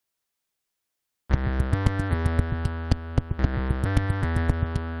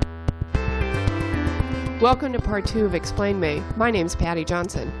Welcome to part 2 of Explain Me. My name's Patty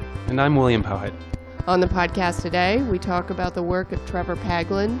Johnson. And I'm William Powhite. On the podcast today, we talk about the work of Trevor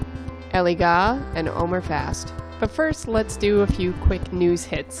Paglen, Eli Goh, and Omer Fast. But first, let's do a few quick news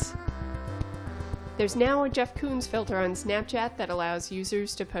hits. There's now a Jeff Koons filter on Snapchat that allows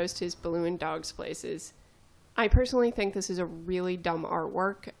users to post his balloon dogs places. I personally think this is a really dumb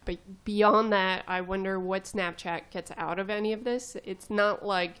artwork, but beyond that, I wonder what Snapchat gets out of any of this. It's not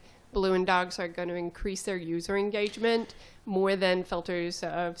like balloon dogs are going to increase their user engagement more than filters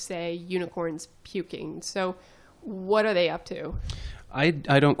of, say, unicorns puking. So what are they up to? I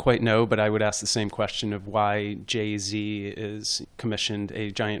don't quite know, but I would ask the same question of why Jay-Z is commissioned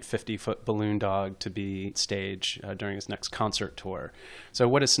a giant 50-foot balloon dog to be stage during his next concert tour. So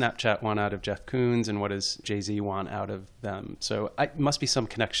what does Snapchat want out of Jeff Koons, and what does Jay-Z want out of them? So it must be some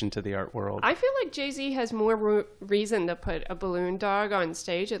connection to the art world. I feel like Jay-Z has more reason to put a balloon dog on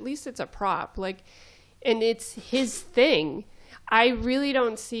stage. At least it's a prop, and it's his thing. I really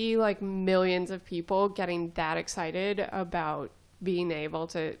don't see millions of people getting that excited about being able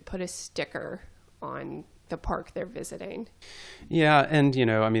to put a sticker on the park they're visiting. Yeah, and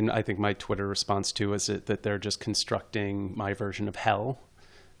I think my Twitter response to is that they're just constructing my version of hell,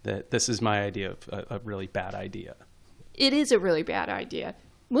 that this is my idea of a really bad idea. It is a really bad idea.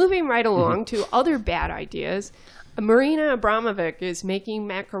 Moving right along to other bad ideas, Marina Abramovic is making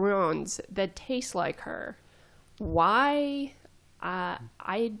macarons that taste like her. Why?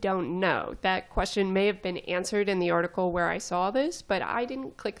 I don't know. That question may have been answered in the article where I saw this, but I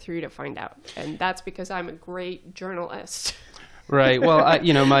didn't click through to find out. And that's because I'm a great journalist. Right. Well,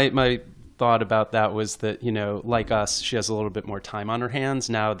 my thought about that was that, like us, she has a little bit more time on her hands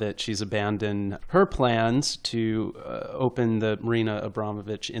now that she's abandoned her plans to open the Marina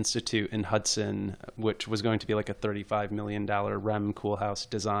Abramovic Institute in Hudson, which was going to be like a $35 million Rem Koolhaas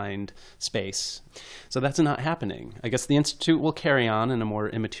designed space. So that's not happening. I guess the Institute will carry on in a more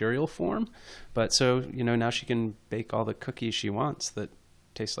immaterial form. But so, now she can bake all the cookies she wants that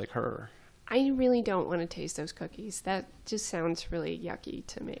taste like her. I really don't want to taste those cookies. That just sounds really yucky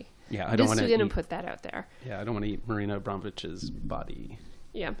to me. Yeah, I don't want to didn't put that out there. Yeah, I don't want to eat Marina Abramovic's body.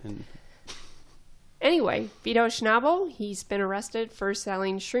 Yeah. Anyway, Vito Schnabel, he's been arrested for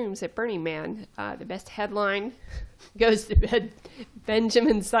selling shrooms at Burning Man. The best headline goes to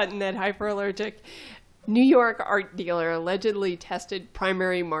Benjamin Sutton at Hyperallergic. New York art dealer allegedly tested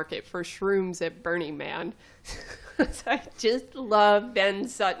primary market for shrooms at Burning Man. So I just love Ben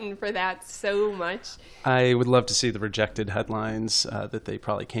Sutton for that so much. I would love to see the rejected headlines that they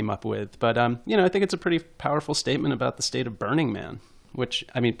probably came up with. But, I think it's a pretty powerful statement about the state of Burning Man, which,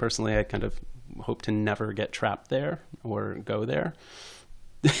 personally, I kind of hope to never get trapped there or go there.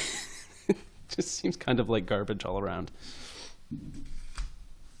 It just seems kind of like garbage all around.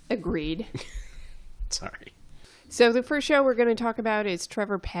 Agreed. Sorry. So the first show we're going to talk about is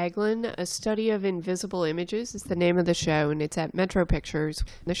Trevor Paglen, A Study of Invisible Images is the name of the show, and it's at Metro Pictures.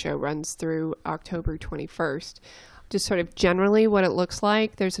 The show runs through October 21st. Just sort of generally what it looks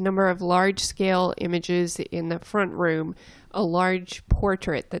like, there's a number of large-scale images in the front room, a large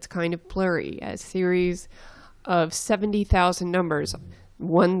portrait that's kind of blurry, a series of 70,000 numbers,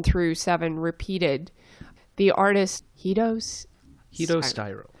 1 through 7 repeated. The artist Hito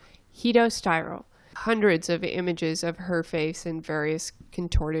Steyerl. Hundreds of images of her face in various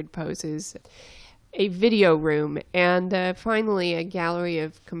contorted poses, a video room, and finally a gallery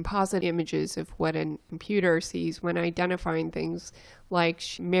of composite images of what a computer sees when identifying things like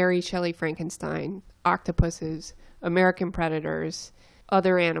Mary Shelley Frankenstein, octopuses, American predators,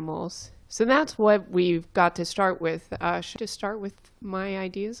 other animals. So that's what we've got to start with. Should I just start with my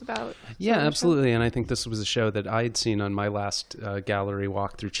ideas about? Yeah, absolutely. And I think this was a show that I'd seen on my last gallery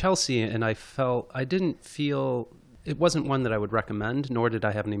walk through Chelsea, and I didn't feel it wasn't one that I would recommend, nor did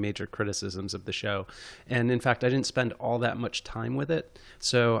I have any major criticisms of the show. And in fact, I didn't spend all that much time with it.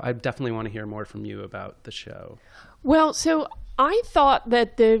 So I definitely want to hear more from you about the show. Well, so I thought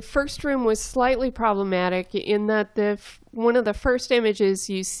that the first room was slightly problematic in that one of the first images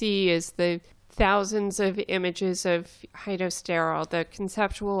you see is the thousands of images of Hito Steyerl, the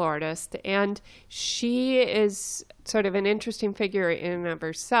conceptual artist, and she is sort of an interesting figure in and of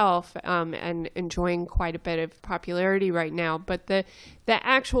herself and enjoying quite a bit of popularity right now. But the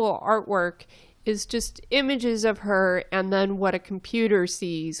actual artwork is just images of her and then what a computer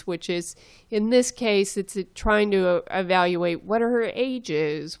sees, which is, in this case, it's trying to evaluate what her age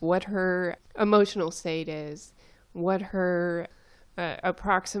is, what her emotional state is, what her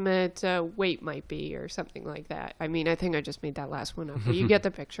approximate weight might be or something like that. I think I just made that last one up, but you get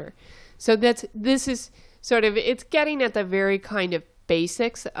the picture. So this is sort of, it's getting at the very kind of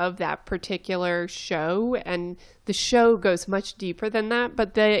basics of that particular show, and the show goes much deeper than that.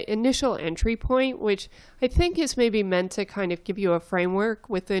 But the initial entry point, which I think is maybe meant to kind of give you a framework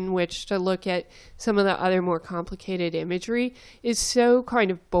within which to look at some of the other more complicated imagery, is so kind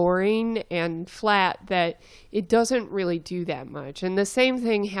of boring and flat that it doesn't really do that much. And the same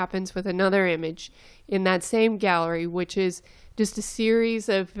thing happens with another image in that same gallery, which is just a series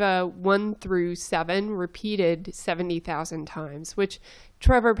of 1 through 7 repeated 70,000 times, which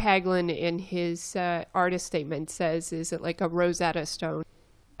Trevor Paglen in his artist statement says is like a Rosetta Stone.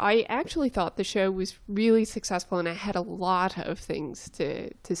 I actually thought the show was really successful, and I had a lot of things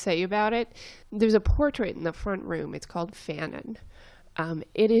to say about it. There's a portrait in the front room. It's called Fanon.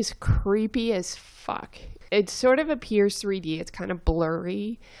 It is creepy as fuck. It sort of appears 3D. It's kind of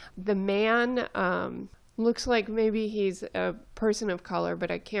blurry. The man looks like maybe he's a person of color,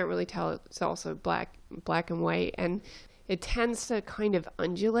 but I can't really tell. It's also black and white, and it tends to kind of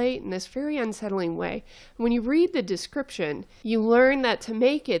undulate in this very unsettling way. When you read the description, you learn that to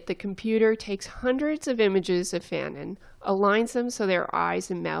make it, the computer takes hundreds of images of Fanon, aligns them so their eyes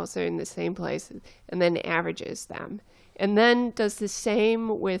and mouths are in the same place, and then averages them. And then does the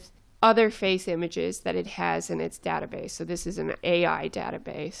same with other face images that it has in its database. So this is an AI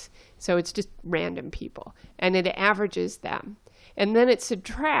database. So it's just random people. And it averages them. And then it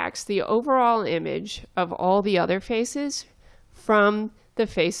subtracts the overall image of all the other faces from the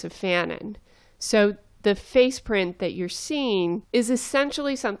face of Fanon. So the face print that you're seeing is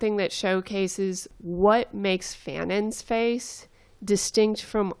essentially something that showcases what makes Fanon's face distinct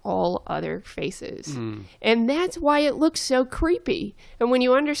from all other faces. And that's why it looks so creepy. And when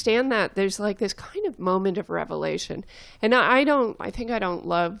you understand that, there's like this kind of moment of revelation. And I think I don't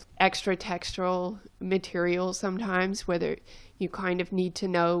love extra textual material sometimes, whether you kind of need to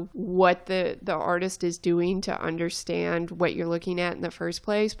know what the artist is doing to understand what you're looking at in the first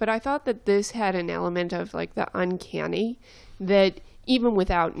place. But I thought that this had an element of like the uncanny that even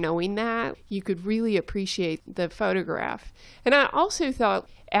without knowing that, you could really appreciate the photograph. And I also thought,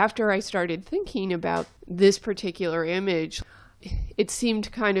 after I started thinking about this particular image, it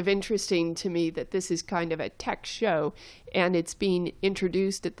seemed kind of interesting to me that this is kind of a tech show, and it's being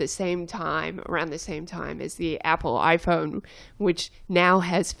introduced at the same time, around the same time as the Apple iPhone, which now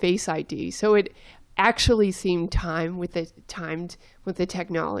has Face ID. So it actually seemed timed with the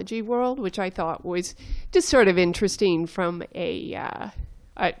technology world, which I thought was just sort of interesting from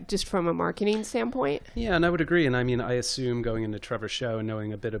just from a marketing standpoint. Yeah, and I would agree. And I mean, I assume going into Trevor's show and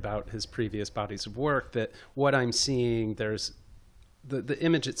knowing a bit about his previous bodies of work, that what I'm seeing, there's the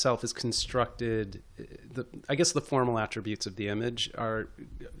image itself is constructed, I guess the formal attributes of the image are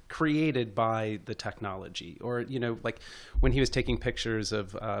created by the technology. Or, like when he was taking pictures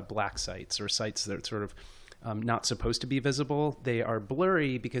of black sites or sites that are sort of not supposed to be visible, they are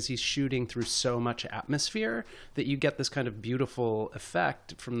blurry because he's shooting through so much atmosphere that you get this kind of beautiful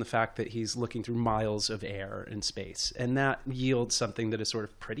effect from the fact that he's looking through miles of air and space. And that yields something that is sort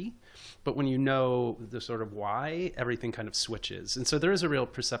of pretty. But when you know the sort of why, everything kind of switches. And so there is a real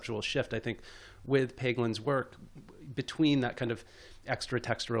perceptual shift, I think, with Paglen's work between that kind of extra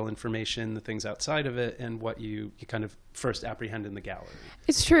textural information, the things outside of it, and what you kind of first apprehend in the gallery.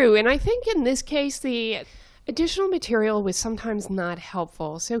 It's true. And I think in this case, the additional material was sometimes not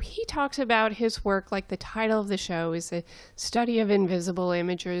helpful. So he talks about his work, like the title of the show is a study of invisible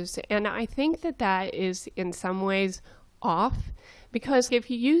images. And I think that is in some ways off, because if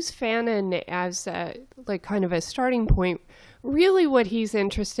you use Fanon as like kind of a starting point, really what he's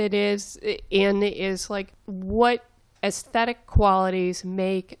interested in is like what aesthetic qualities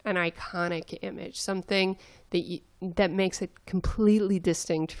make an iconic image, something that makes it completely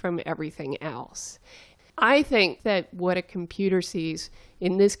distinct from everything else. I think that what a computer sees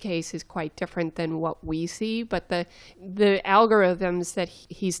in this case is quite different than what we see, but the algorithms that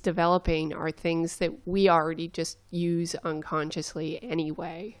he's developing are things that we already just use unconsciously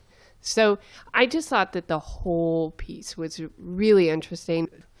anyway. So I just thought that the whole piece was really interesting.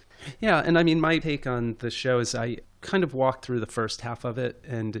 Yeah, and I mean, my take on the show is I kind of walked through the first half of it,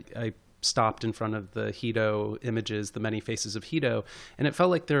 and I stopped in front of the Hito images, the many faces of Hito, and it felt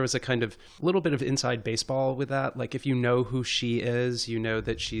like there was a kind of little bit of inside baseball with that. Like, if you know who she is, you know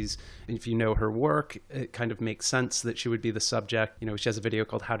that if you know her work, it kind of makes sense that she would be the subject. She has a video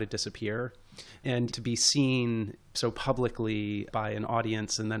called How to Disappear, And to be seen so publicly by an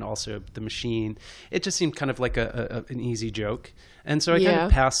audience and then also the machine, it just seemed kind of like an easy joke. And so I kind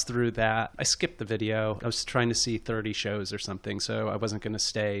of passed through that. I skipped the video. I was trying to see 30 shows or something, so I wasn't going to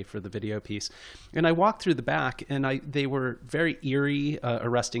stay for the video piece. And I walked through the back, and they were very eerie,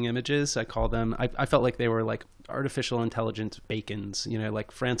 arresting images, I call them. I felt like they were like artificial intelligence Bacons,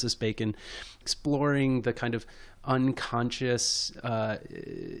 like Francis Bacon exploring the kind of unconscious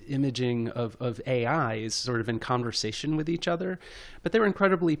imaging of AIs sort of in conversation with each other. But they were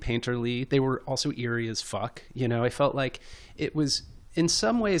incredibly painterly. They were also eerie as fuck. I felt like it was, in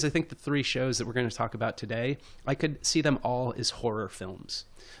some ways, I think the 3 shows that we're going to talk about today, I could see them all as horror films.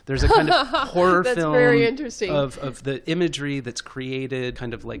 There's a kind of horror film very interesting. of the imagery that's created,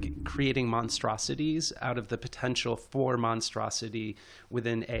 kind of like creating monstrosities out of the potential for monstrosity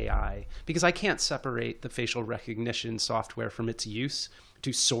within AI. Because I can't separate the facial recognition software from its use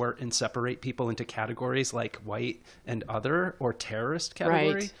to sort and separate people into categories like white and other, or terrorist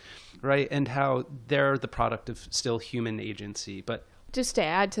category, right? And how they're the product of still human agency. But just to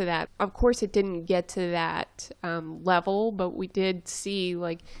add to that, of course, it didn't get to that level, but we did see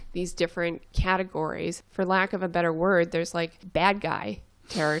like these different categories. For lack of a better word, there's like bad guy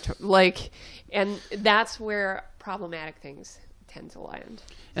territory, and that's where problematic things tend to land.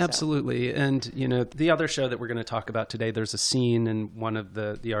 Absolutely. And, the other show that we're going to talk about today, there's a scene in one of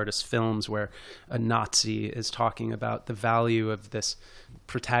the artist's films where a Nazi is talking about the value of this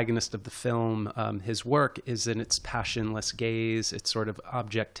protagonist of the film. His work is in its passionless gaze, its sort of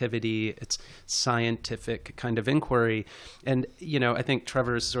objectivity, its scientific kind of inquiry. And, I think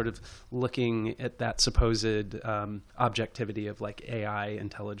Trevor's sort of looking at that supposed objectivity of like AI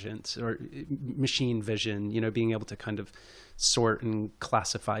intelligence or machine vision, being able to kind of sort and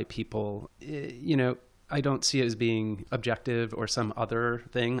classify people. I don't see it as being objective or some other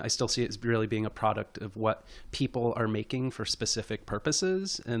thing. I still see it as really being a product of what people are making for specific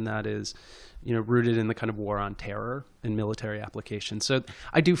purposes, and that is, rooted in the kind of war on terror and military applications. So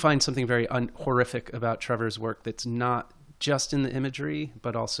I do find something very horrific about Trevor's work that's not just in the imagery,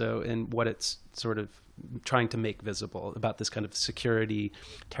 but also in what it's sort of trying to make visible about this kind of security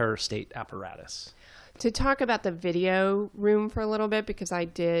terror state apparatus. To talk about the video room for a little bit, because I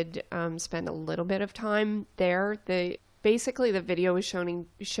did spend a little bit of time there. Basically, the video is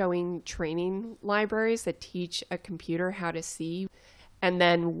showing training libraries that teach a computer how to see and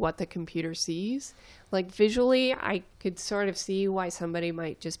then what the computer sees. Like visually, I could sort of see why somebody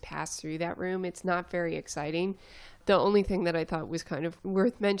might just pass through that room. It's not very exciting. The only thing that I thought was kind of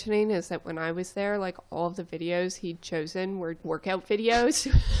worth mentioning is that when I was there, like all of the videos he'd chosen were workout videos,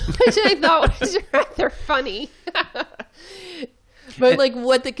 which I thought was rather funny. But like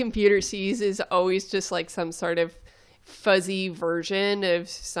what the computer sees is always just like some sort of fuzzy version of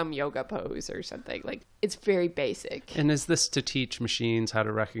some yoga pose or something. Like it's very basic. And is this to teach machines how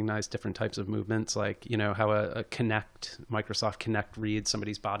to recognize different types of movements, like how a Microsoft Kinect reads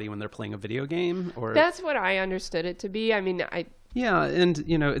somebody's body when they're playing a video game? Or that's what I understood it to be. I mean, Yeah, and,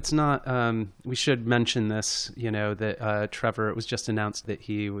 it's not, we should mention this, that Trevor, it was just announced that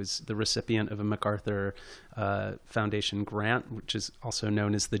he was the recipient of a MacArthur Foundation grant, which is also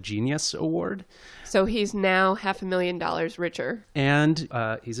known as the Genius Award. So he's now $500,000 richer. And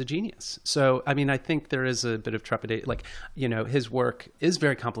he's a genius. So, I mean, I think there is a bit of trepidation. Like, his work is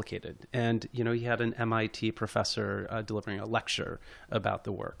very complicated. And, he had an MIT professor delivering a lecture about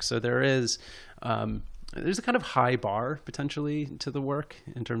the work. So there is... there's a kind of high bar potentially to the work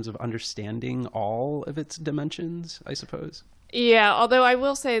in terms of understanding all of its dimensions, I suppose. Yeah, although I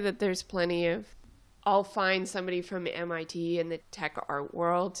will say that there's plenty of... I'll find somebody from MIT in the tech art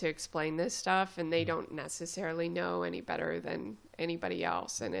world to explain this stuff, and they don't necessarily know any better than anybody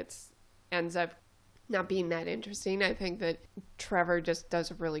else, and it ends up not being that interesting. I think that Trevor just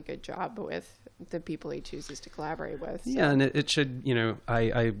does a really good job with the people he chooses to collaborate with. So. Yeah, and it should,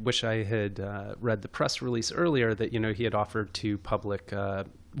 I wish I had read the press release earlier that, he had offered 2 public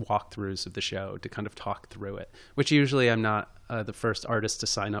walkthroughs of the show to kind of talk through it, which usually I'm not the first artist to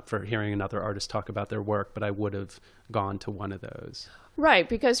sign up for hearing another artist talk about their work, but I would have gone to one of those. Right,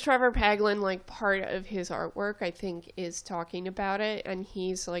 because Trevor Paglen, like part of his artwork, I think, is talking about it, and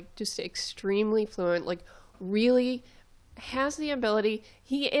he's like just extremely fluent, like really has the ability.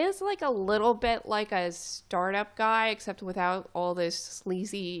 He is like a little bit like a startup guy, except without all this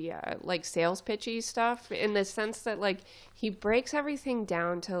sleazy like sales pitchy stuff, in the sense that like he breaks everything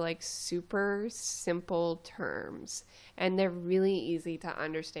down to like super simple terms, and they're really easy to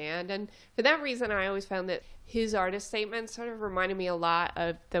understand. And for that reason, I always found that his artist statements sort of reminded me a lot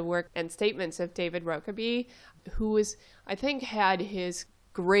of the work and statements of David Rokeby, who was, I think, had his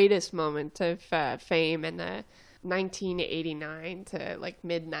greatest moment of fame in the 1989 to like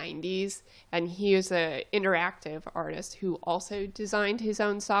mid 90s, and he was a interactive artist who also designed his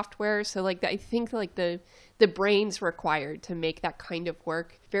own software. So like I think like the brains required to make that kind of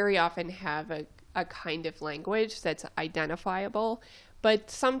work very often have a kind of language that's identifiable,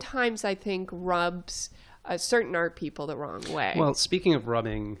 but sometimes I think rubs certain art people the wrong way. Well, speaking of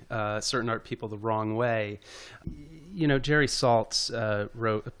rubbing certain art people the wrong way, you know, Jerry Saltz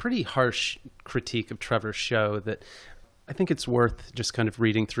wrote a pretty harsh critique of Trevor's show that I think it's worth just kind of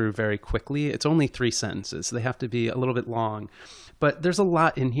reading through very quickly. It's only 3 sentences. They have to be a little bit long, but there's a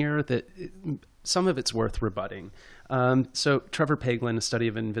lot in here that some of it's worth rebutting. So Trevor Paglen, A Study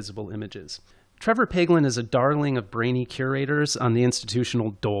of Invisible Images. Trevor Paglen is a darling of brainy curators on the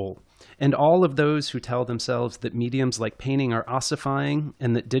institutional dole, and all of those who tell themselves that mediums like painting are ossifying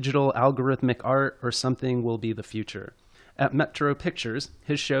and that digital algorithmic art or something will be the future. At Metro Pictures,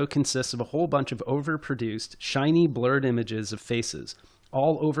 his show consists of a whole bunch of overproduced, shiny, blurred images of faces,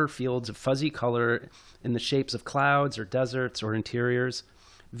 all over fields of fuzzy color in the shapes of clouds or deserts or interiors,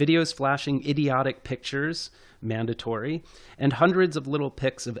 videos flashing idiotic pictures, mandatory, and hundreds of little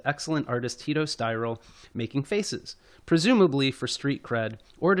pics of excellent artist Tito Styrel making faces, presumably for street cred,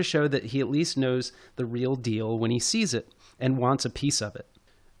 or to show that he at least knows the real deal when he sees it and wants a piece of it.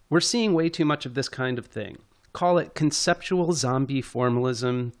 We're seeing way too much of this kind of thing. Call it conceptual zombie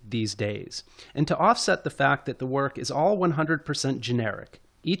formalism these days. And to offset the fact that the work is all 100% generic,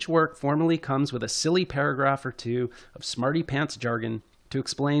 each work formally comes with a silly paragraph or two of smarty pants jargon to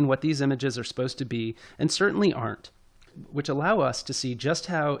explain what these images are supposed to be, and certainly aren't, which allow us to see just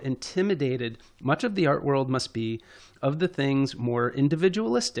how intimidated much of the art world must be of the things more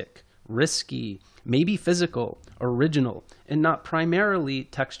individualistic, risky, maybe physical, original, and not primarily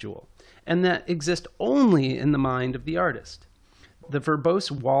textual, and that exist only in the mind of the artist. The verbose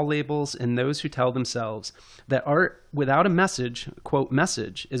wall labels and those who tell themselves that art without a message, quote,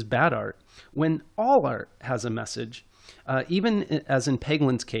 message, is bad art, when all art has a message, even as in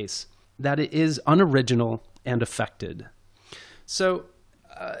Paglen's case, that it is unoriginal and affected. So,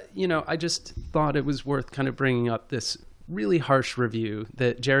 you know, I just thought it was worth kind of bringing up this really harsh review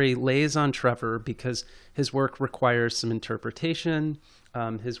that Jerry lays on Trevor because his work requires some interpretation.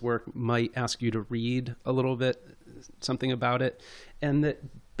 His work might ask you to read a little bit, something about it, and that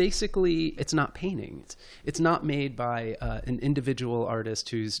basically it's not painting. It's not made by an individual artist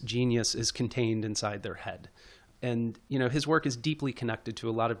whose genius is contained inside their head. And, you know, his work is deeply connected to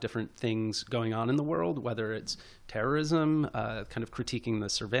a lot of different things going on in the world, whether it's terrorism, kind of critiquing the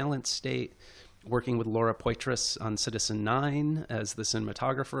surveillance state, working with Laura Poitras on Citizen9 as the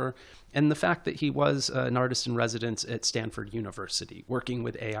cinematographer, and the fact that he was an artist in residence at Stanford University, working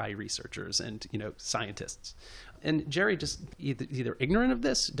with AI researchers and, you know, scientists. And Jerry just either ignorant of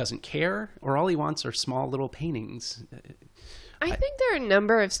this, doesn't care, or all he wants are small little paintings. I think there are a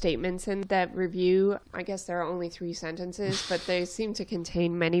number of statements in that review. I guess there are only 3 sentences, but they seem to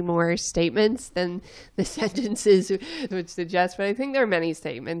contain many more statements than the sentences would suggest. But I think there are many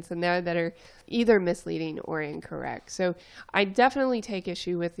statements in there that are either misleading or incorrect. So I definitely take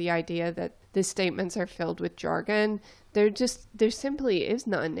issue with the idea that the statements are filled with jargon. There simply is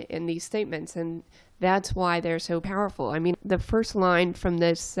none in these statements, and that's why they're so powerful. I mean, the first line from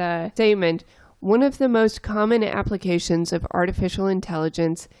this statement: one of the most common applications of artificial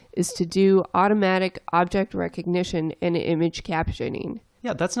intelligence is to do automatic object recognition and image captioning.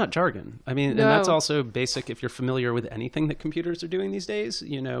 Yeah, that's not jargon. I mean, No. and that's also basic. If you're familiar with anything that computers are doing these days,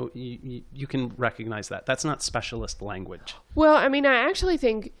 you know, you can recognize that. That's not specialist language. Well, I mean, I actually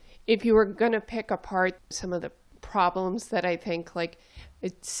think if you were going to pick apart some of the problems that I think like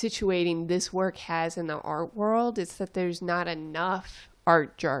situating this work has in the art world, it's that there's not enough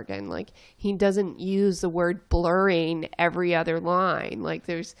art jargon. Like, he doesn't use the word blurring every other line. Like,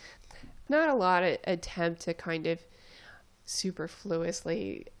 there's not a lot of attempt to kind of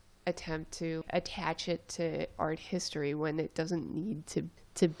superfluously attempt to attach it to art history when it doesn't need to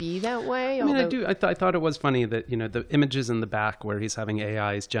be that way. I mean, I thought it was funny that, you know, the images in the back where he's having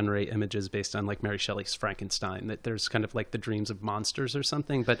AIs generate images based on like Mary Shelley's Frankenstein, that there's kind of like the dreams of monsters or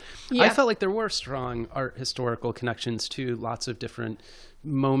something. But Yeah. I felt like there were strong art historical connections to lots of different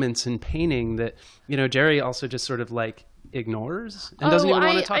moments in painting that, you know, Jerry also just sort of like ignores and doesn't even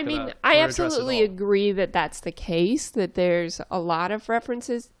want to talk I mean, about. I or address at absolutely all. agree that that's the case, that there's a lot of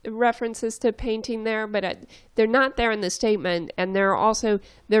references to painting there, but they're not there in the statement, and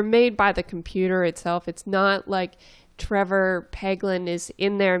they're made by the computer itself. It's not like Trevor Paglen is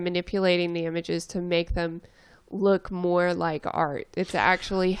in there manipulating the images to make them look more like art. It's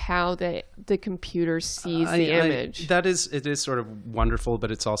actually how the computer sees the image. It is sort of wonderful,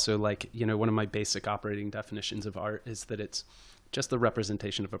 but it's also like, one of my basic operating definitions of art is that it's just the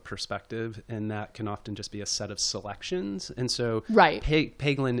representation of a perspective, and that can often just be a set of selections. And so right.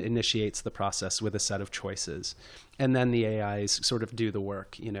 Paglen initiates the process with a set of choices, and then the AIs sort of do the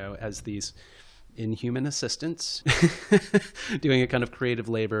work, as these inhuman assistants doing a kind of creative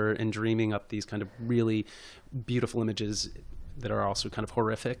labor and dreaming up these kind of really beautiful images that are also kind of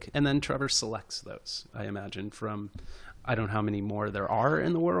horrific. And then Trevor selects those, I imagine, from... I don't know how many more there are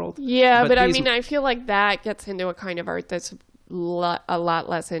in the world. Yeah, but I mean, I feel like that gets into a kind of art that's a lot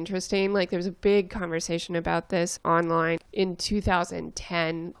less interesting. Like, there's a big conversation about this online in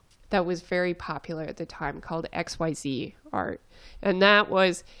 2010 that was very popular at the time, called XYZ art. And that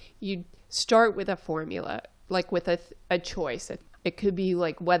was, you start with a formula, like with a choice. It could be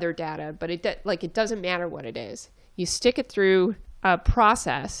like weather data, but it doesn't matter what it is. You stick it through a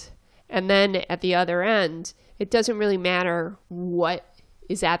process, and then at the other end, it doesn't really matter what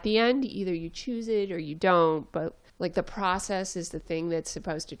is at the end. Either you choose it or you don't, but like the process is the thing that's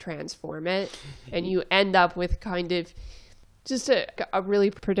supposed to transform it. And you end up with kind of just a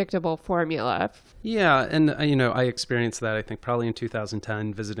really predictable formula. Yeah, and I experienced that, I think, probably in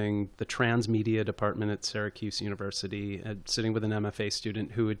 2010, visiting the transmedia department at Syracuse University, sitting with an MFA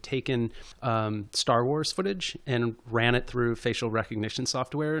student who had taken Star Wars footage and ran it through facial recognition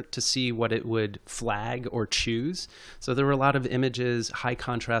software to see what it would flag or choose. So there were a lot of images, high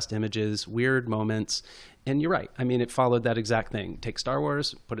contrast images, weird moments. And you're right. I mean, it followed that exact thing. Take Star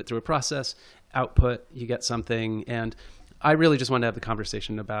Wars, put it through a process, output, you get something. And I really just wanted to have the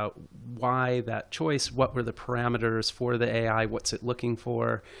conversation about why that choice, what were the parameters for the AI, what's it looking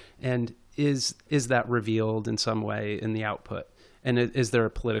for, and is that revealed in some way in the output? And is there a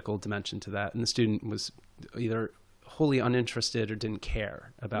political dimension to that? And the student was either wholly uninterested or didn't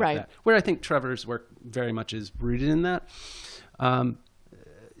care about that. Where I think Trevor's work very much is rooted in that.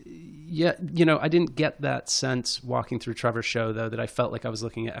 Yeah, I didn't get that sense walking through Trevor's show, though, that I felt like I was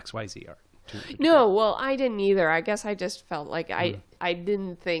looking at XYZ art. No, well, I didn't either. I guess I just felt like I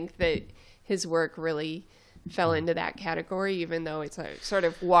didn't think that his work really fell into that category, even though it's sort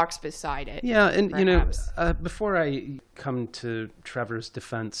of walks beside it. Yeah, and perhaps. Before I come to Trevor's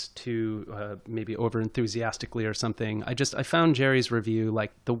defense too, maybe over enthusiastically or something, I found Jerry's review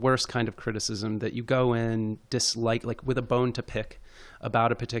like the worst kind of criticism, that you go in dislike, like with a bone to pick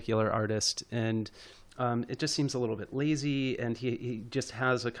about a particular artist, and it just seems a little bit lazy, and he just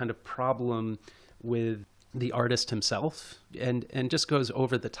has a kind of problem with the artist himself, and just goes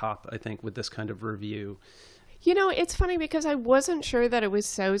over the top, I think, with this kind of review. It's funny because I wasn't sure that it was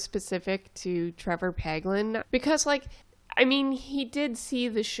so specific to Trevor Paglen, because he did see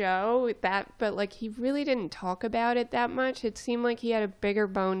the show, but he really didn't talk about it that much. It seemed like he had a bigger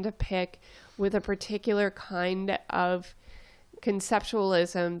bone to pick with a particular kind of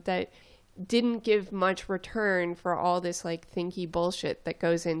conceptualism that didn't give much return for all this thinky bullshit that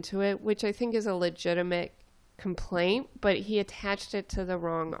goes into it, which I think is a legitimate complaint, but he attached it to the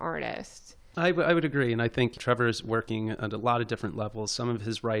wrong artist. I would agree, and I think Trevor's working at a lot of different levels. Some of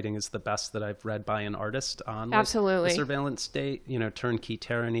his writing is the best that I've read by an artist on Absolutely. The surveillance state. Turnkey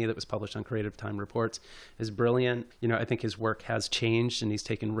Tyranny, that was published on Creative Time Reports, is brilliant. I think his work has changed, and he's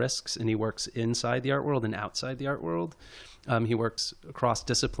taken risks, and he works inside the art world and outside the art world. He works across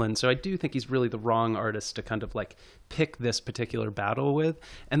disciplines. So I do think he's really the wrong artist to kind of pick this particular battle with.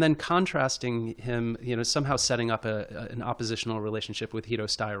 And then contrasting him, somehow setting up an oppositional relationship with Hito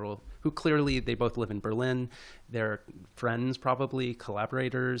Steyerl, who clearly they both live in Berlin. They're friends, probably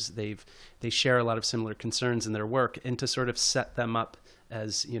collaborators. They share a lot of similar concerns in their work, and to sort of set them up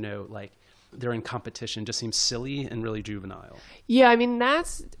as, they're in competition just seems silly and really juvenile. Yeah,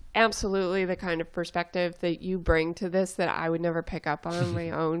 that's absolutely the kind of perspective that you bring to this that I would never pick up on my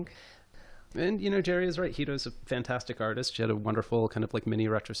own. And, Jerry is right. Hito's a fantastic artist. She had a wonderful kind of mini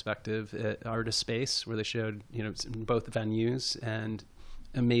retrospective at Artist Space where they showed, both venues, and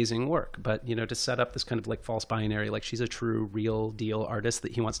amazing work. But, to set up this kind of false binary, she's a true, real deal artist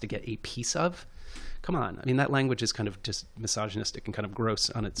that he wants to get a piece of. Come on. That language is kind of just misogynistic and kind of gross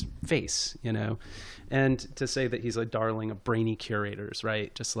on its face, And to say that he's a darling of brainy curators,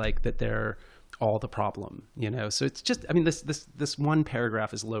 right? Just that they're all the problem, So it's just, this one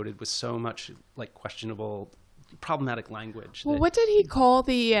paragraph is loaded with so much questionable, problematic language. Well, what did he call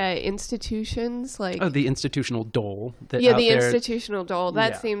the institutions? The institutional dole. Institutional dole.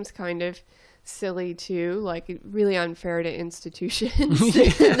 That seems kind of silly too, really unfair to institutions.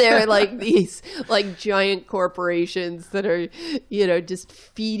 They're these giant corporations that are just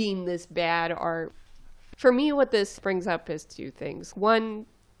feeding this bad art. For me, what this brings up is two things. One,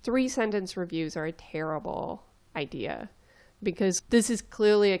 3-sentence reviews are a terrible idea because this is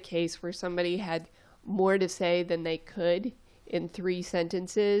clearly a case where somebody had more to say than they could in 3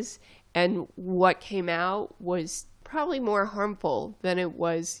 sentences, and what came out was probably more harmful than it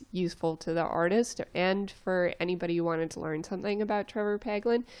was useful to the artist and for anybody who wanted to learn something about Trevor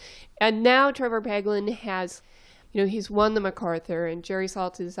Paglen. And now Trevor Paglen has, he's won the MacArthur, and Jerry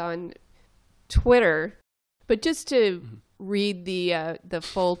Saltz is on Twitter. But just to read the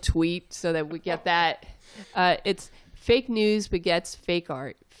full tweet so that we get that, it's fake news begets fake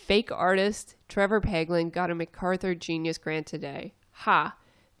art. Fake artist Trevor Paglen got a MacArthur Genius Grant today. Ha!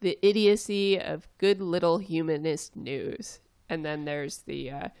 The idiocy of good little humanist news. And then there's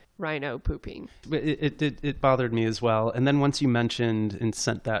the rhino pooping. It bothered me as well. And then once you mentioned and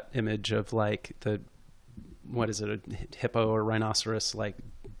sent that image of like a hippo or rhinoceros like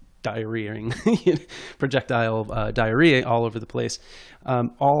diarrheaing, projectile diarrhea all over the place.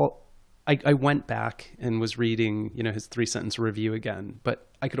 I went back and was reading, his 3-sentence review again, but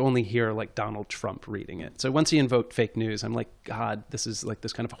I could only hear like Donald Trump reading it. So once he invoked fake news, I'm like, God, this is like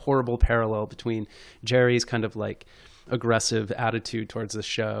this kind of horrible parallel between Jerry's kind of like aggressive attitude towards the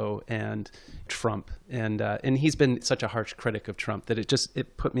show and Trump. And he's been such a harsh critic of Trump that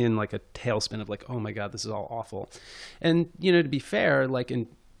it put me in like a tailspin of like, oh my God, this is all awful. And, to be fair,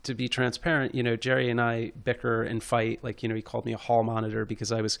 to be transparent, Jerry and I bicker and fight. Like, he called me a hall monitor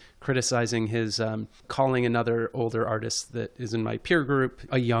because I was criticizing his calling another older artist that is in my peer group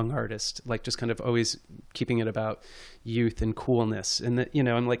a young artist, like just kind of always keeping it about youth and coolness. And that,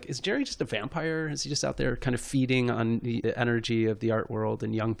 I'm like, is Jerry just a vampire? Is he just out there kind of feeding on the energy of the art world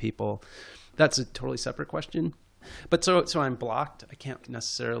and young people? That's a totally separate question. But so I'm blocked. I can't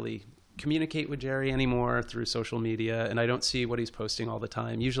necessarily communicate with Jerry anymore through social media, and I don't see what he's posting all the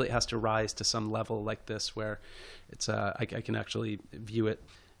time. Usually it has to rise to some level like this where it's I can actually view it.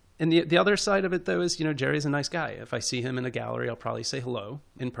 And the other side of it, though, is, Jerry's a nice guy. If I see him in a gallery, I'll probably say hello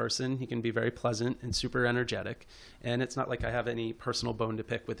in person. He can be very pleasant and super energetic. And it's not like I have any personal bone to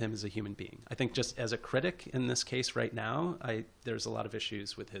pick with him as a human being. I think just as a critic in this case right now, there's a lot of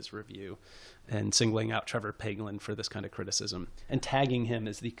issues with his review and singling out Trevor Paglen for this kind of criticism and tagging him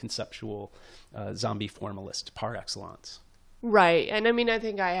as the conceptual zombie formalist par excellence. Right. And I mean, I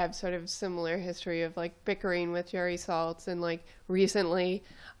think I have sort of similar history of like bickering with Jerry Saltz, and like recently,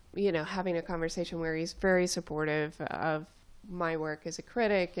 having a conversation where he's very supportive of my work as a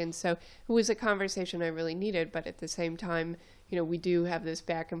critic. And so it was a conversation I really needed. But at the same time, we do have this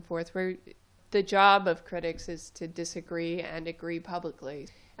back and forth where the job of critics is to disagree and agree publicly.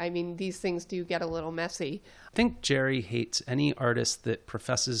 I mean, these things do get a little messy. I think Jerry hates any artist that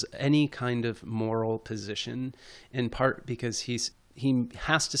professes any kind of moral position, in part because he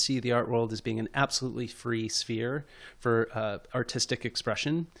has to see the art world as being an absolutely free sphere for artistic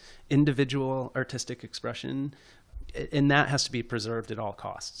expression, individual artistic expression, and that has to be preserved at all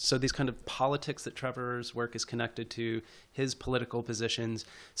costs. So these kind of politics that Trevor's work is connected to, his political positions,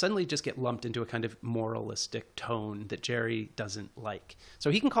 suddenly just get lumped into a kind of moralistic tone that Jerry doesn't like. So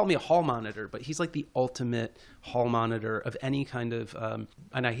he can call me a hall monitor, but he's like the ultimate hall monitor of any kind of,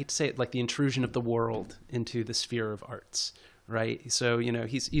 and I hate to say it, like the intrusion of the world into the sphere of arts. Right. So,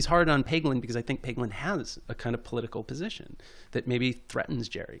 he's hard on Paglen because I think Paglen has a kind of political position that maybe threatens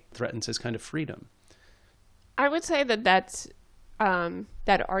Jerry, threatens his kind of freedom. I would say that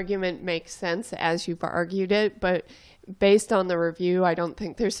argument makes sense as you've argued it, but based on the review, I don't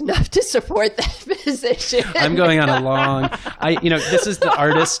think there's enough to support that position. I'm going on a long, this is the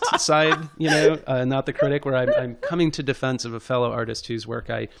artist side, not the critic, where I'm coming to defense of a fellow artist whose work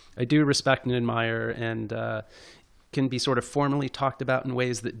I do respect and admire, and can be sort of formally talked about in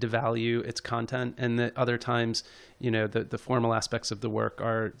ways that devalue its content, and that other times, the formal aspects of the work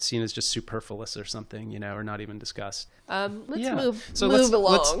are seen as just superfluous or something, or not even discussed. Let's move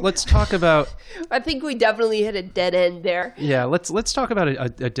along. Let's talk about. I think we definitely hit a dead end there. Yeah, let's talk about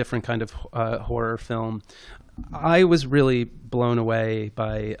a different kind of horror film. I was really blown away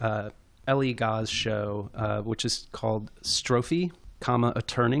by Ellie Gau's show, which is called Strophe, A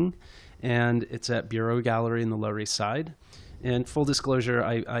Turning. And it's at Bureau Gallery in the Lower East Side. And full disclosure,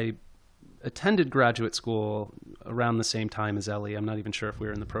 I attended graduate school around the same time as Ellie. I'm not even sure if we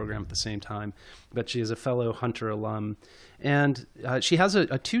were in the program at the same time, but she is a fellow Hunter alum. And she has a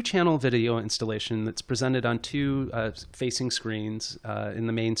 2-channel video installation that's presented on 2 facing screens in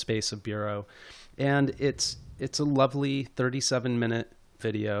the main space of Bureau. And it's a lovely 37-minute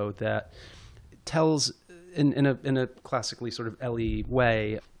video that tells, in a classically sort of Ellie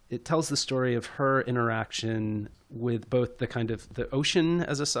way, it tells the story of her interaction with both the kind of the ocean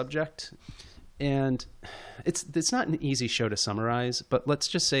as a subject And it's not an easy show to summarize, but let's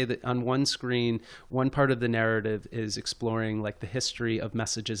just say that on one screen, one part of the narrative is exploring like the history of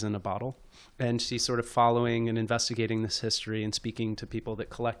messages in a bottle. And she's sort of following and investigating this history and speaking to people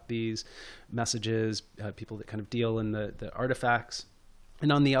that collect these messages, people that kind of deal in the artifacts.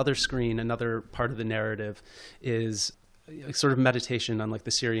 And on the other screen, another part of the narrative is sort of meditation on like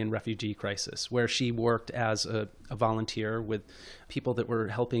the Syrian refugee crisis, where she worked as a volunteer with people that were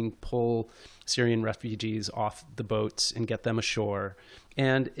helping pull Syrian refugees off the boats and get them ashore.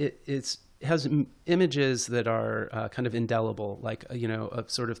 And it has images that are kind of indelible, like, a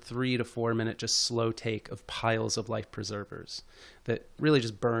sort of 3 to 4 minute just slow take of piles of life preservers that really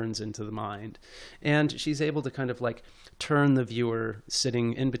just burns into the mind. And she's able to kind of like turn the viewer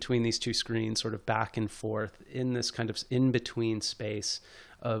sitting in between these two screens sort of back and forth in this kind of in-between space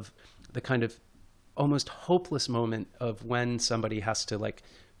of the kind of almost hopeless moment of when somebody has to like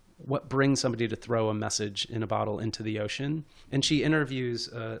what brings somebody to throw a message in a bottle into the ocean. And she interviews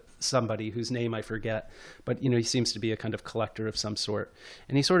somebody whose name I forget, but he seems to be a kind of collector of some sort.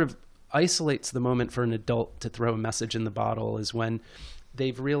 And he sort of isolates the moment for an adult to throw a message in the bottle is when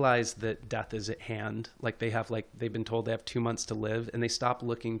they've realized that death is at hand. Like they've been told they have 2 months to live, and they stop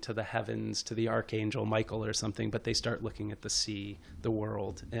looking to the heavens, to the archangel Michael or something, but they start looking at the sea, the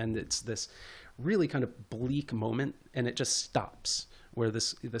world. And it's this really kind of bleak moment, and it just stops where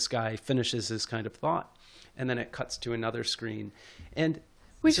this guy finishes his kind of thought, and then it cuts to another screen. And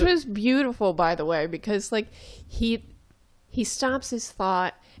which was beautiful, by the way, because like he stops his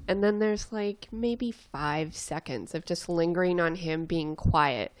thought, and then there's like maybe 5 seconds of just lingering on him being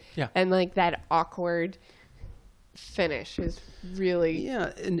quiet. Yeah. And like that awkward finish is really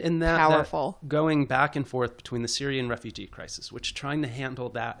and that powerful. That going back and forth between the Syrian refugee crisis, which trying to handle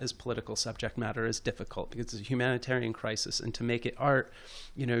that as political subject matter is difficult because it's a humanitarian crisis, and to make it art,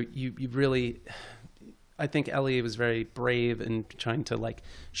 you really, I think Ellie was very brave in trying to like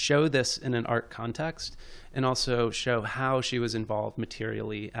show this in an art context and also show how she was involved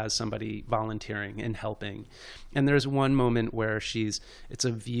materially as somebody volunteering and helping. And there's one moment where it's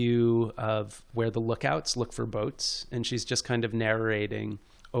a view of where the lookouts look for boats, and she's just kind of narrating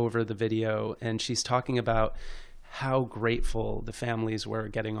over the video, and she's talking about how grateful the families were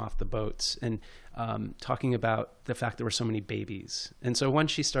getting off the boats, and talking about the fact there were so many babies. And so once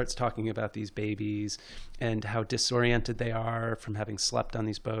she starts talking about these babies and how disoriented they are from having slept on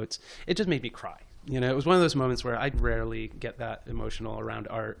these boats, it just made me cry. It was one of those moments where I'd rarely get that emotional around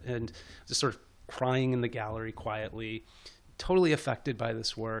art, and just sort of crying in the gallery quietly, totally affected by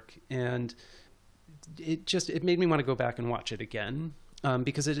this work. And it made me want to go back and watch it again.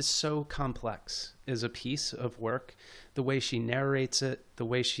 Because it is so complex as a piece of work, the way she narrates it, the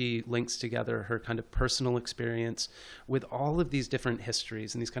way she links together her kind of personal experience with all of these different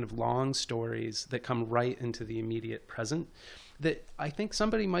histories and these kind of long stories that come right into the immediate present, that I think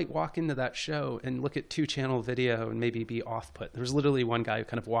somebody might walk into that show and look at 2-channel video and maybe be off-put. There was literally one guy who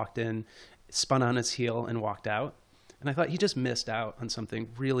kind of walked in, spun on his heel and walked out. And I thought he just missed out on something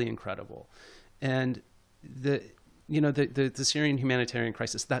really incredible. And the Syrian humanitarian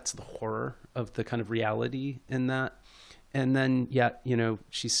crisis, that's the horror of the kind of reality in that. And then yet,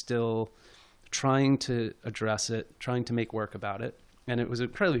 she's still trying to address it, trying to make work about it. And it was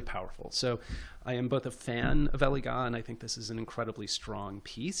incredibly powerful. So I am both a fan of Ellie Gah, and I think this is an incredibly strong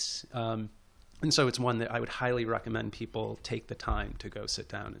piece. And so it's one that I would highly recommend people take the time to go sit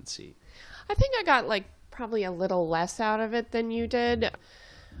down and see. I think I got like probably a little less out of it than you did.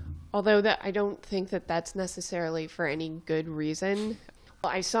 Although that I don't think that that's necessarily for any good reason.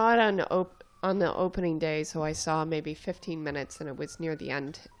 I saw it on the opening day, so I saw maybe 15 minutes, and it was near the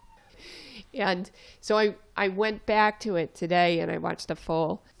end. And so I went back to it today, and I watched the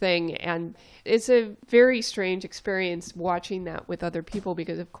full thing, and it's a very strange experience watching that with other people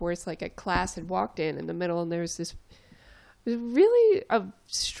because, of course, like a class had walked in the middle, and there's this really a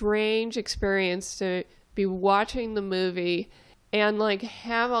strange experience to be watching the movie and like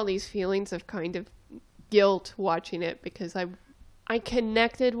have all these feelings of kind of guilt watching it because I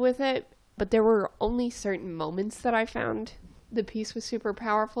connected with it, but there were only certain moments that I found the piece was super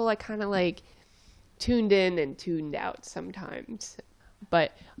powerful. I kind of like tuned in and tuned out sometimes.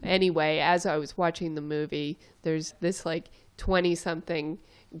 But anyway, as I was watching the movie, there's this like 20-something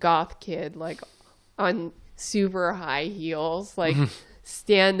goth kid like on super high heels, like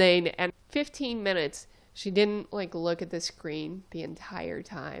standing, and 15 minutes she didn't like look at the screen the entire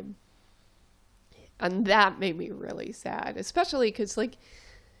time. And that made me really sad, especially because like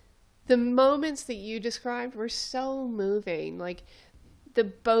the moments that you described were so moving. Like the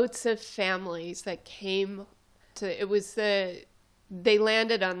boats of families that came to, it was the they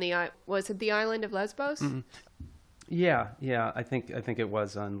landed on was it the island of Lesbos? Mm-hmm. Yeah. I think it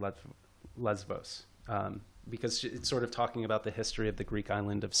was on Lesbos, because it's sort of talking about the history of the Greek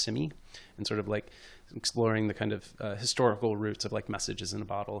island of Symi, and sort of like exploring the kind of historical roots of like messages in a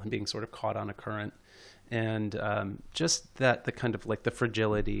bottle and being sort of caught on a current, and just that the kind of like the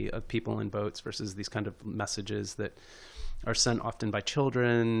fragility of people in boats versus these kind of messages that are sent often by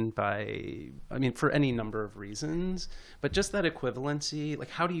children, for any number of reasons, but just that equivalency,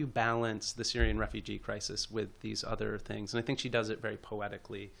 like how do you balance the Syrian refugee crisis with these other things? And I think she does it very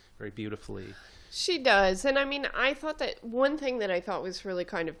poetically, very beautifully. She does. And I mean, I thought that one thing that I thought was really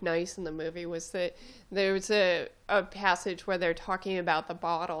kind of nice in the movie was that there was a passage where they're talking about the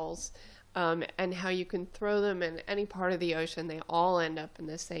bottles, and how you can throw them in any part of the ocean. They all end up in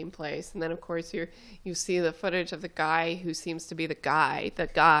the same place. And then, of course, you see the footage of the guy who seems to be the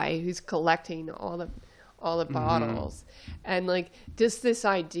guy who's collecting all the bottles. And, like, just this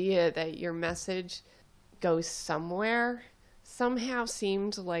idea that your message goes somewhere somehow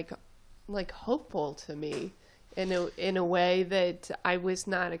seemed like hopeful to me in a way that I was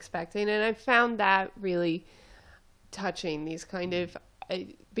not expecting. And I found that really touching, these kind of...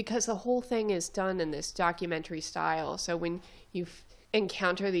 because the whole thing is done in this documentary style. So when you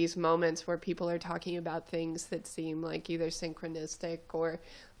encounter these moments where people are talking about things that seem like either synchronistic or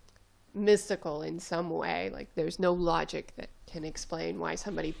mystical in some way, like there's no logic that can explain why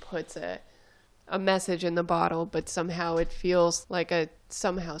somebody puts a message in the bottle, but somehow it feels like a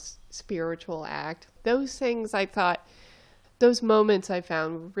somehow spiritual act. Those things those moments I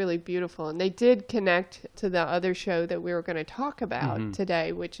found really beautiful, and they did connect to the other show that we were going to talk about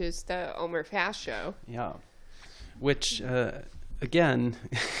today, which is the Omer Fast show. Yeah, which again,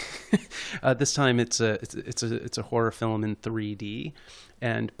 this time it's a horror film in 3D,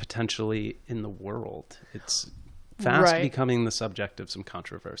 and potentially in the world. It's fast becoming the subject of some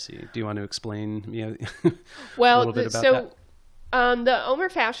controversy. Do you want to explain a little bit about that? The Omer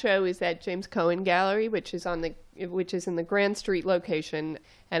Fast show is at James Cohen Gallery, which is in the Grand Street location,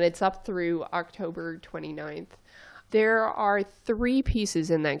 and it's up through October 29th. There are 3 pieces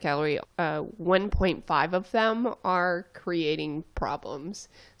in that gallery. 1.5 of them are creating problems.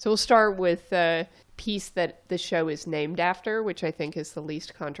 So we'll start with the piece that the show is named after, which I think is the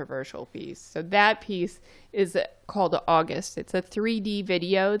least controversial piece. So that piece is called August. It's a 3D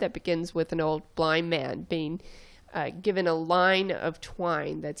video that begins with an old blind man being given a line of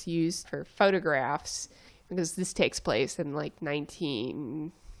twine that's used for photographs, because this takes place in like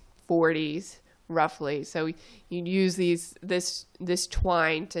 1940s roughly. So you'd use this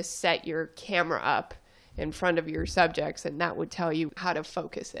twine to set your camera up in front of your subjects, and that would tell you how to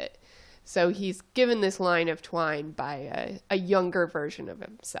focus it. So he's given this line of twine by a younger version of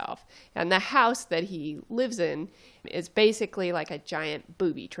himself. And the house that he lives in is basically like a giant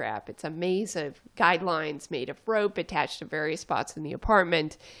booby trap. It's a maze of guidelines made of rope attached to various spots in the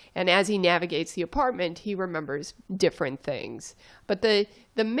apartment. And as he navigates the apartment, he remembers different things. But the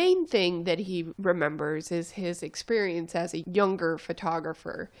main thing that he remembers is his experience as a younger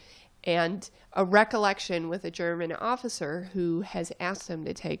photographer, and a recollection with a German officer who has asked him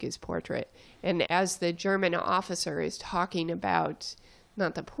to take his portrait. And as the German officer is talking about,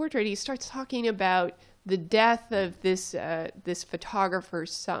 not the portrait, he starts talking about the death of this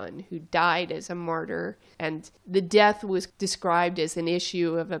photographer's son who died as a martyr. And the death was described as an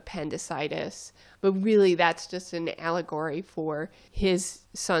issue of appendicitis. But really that's just an allegory for his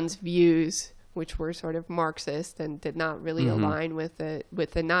son's views, which were sort of Marxist and did not really align with the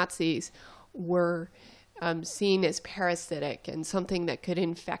Nazis, were seen as parasitic and something that could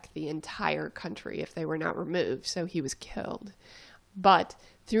infect the entire country if they were not removed. So he was killed. But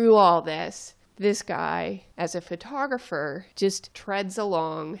through all this guy, as a photographer, just treads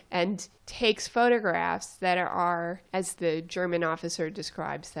along and takes photographs that are, as the German officer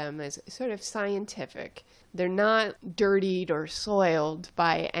describes them, as sort of scientific. They're not dirtied or soiled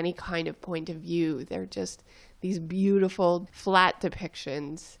by any kind of point of view. They're just these beautiful, flat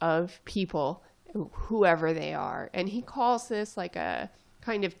depictions of people, whoever they are. And he calls this like a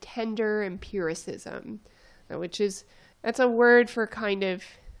kind of tender empiricism, that's a word for kind of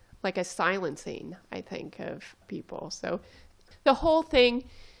like a silencing, I think, of people. So the whole thing,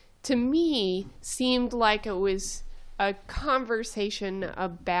 to me, seemed like it was a conversation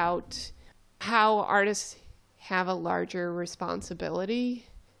about how artists have a larger responsibility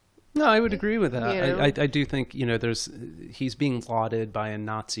No, I would agree with that. You know? I do think, he's being lauded by a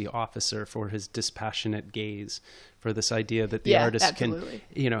Nazi officer for his dispassionate gaze, for this idea that the artist absolutely.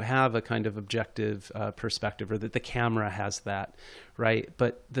 can, have a kind of objective perspective, or that the camera has that, right?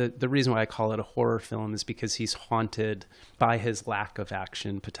 But the reason why I call it a horror film is because he's haunted by his lack of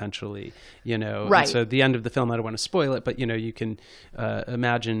action, potentially, Right. And so at the end of the film, I don't want to spoil it, but, you can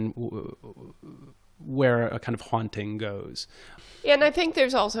imagine where a kind of haunting goes. And I think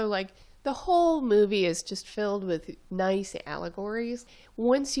there's also like the whole movie is just filled with nice allegories.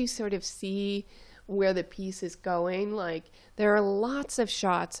 Once you sort of see where the piece is going, like there are lots of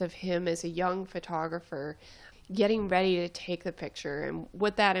shots of him as a young photographer getting ready to take the picture. And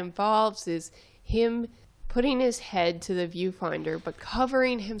what that involves is him putting his head to the viewfinder, but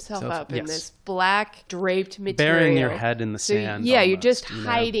covering himself up in this black draped material. Burying your head in the sand. Yeah, almost, you're just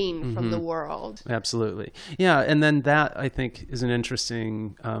hiding from the world. Absolutely. Yeah, and then that, I think, is an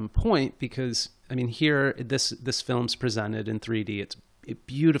interesting point, because, I mean, here, this film's presented in 3D. It's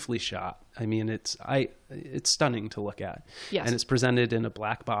beautifully shot. I mean, it's stunning to look at. Yes. And it's presented in a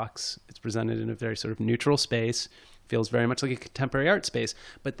black box. It's presented in a very sort of neutral space. Feels very much like a contemporary art space,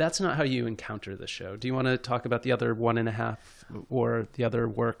 but that's not how you encounter the show. Do you want to talk about the other 1.5 or the other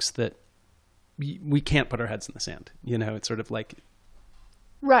works that we can't put our heads in the sand? It's sort of like...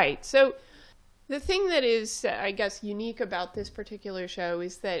 Right. So the thing that is, I guess, unique about this particular show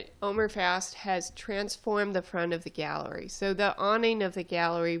is that Omer Fast has transformed the front of the gallery. So the awning of the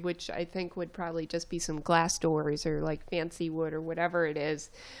gallery, which I think would probably just be some glass doors or like fancy wood or whatever it is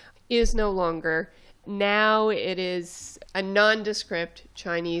no longer. Now it is a nondescript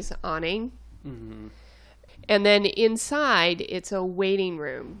Chinese awning. Mm-hmm. And then inside, it's a waiting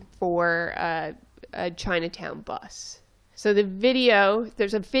room for a Chinatown bus. So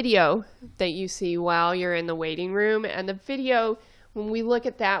there's a video that you see while you're in the waiting room. And the video, when we look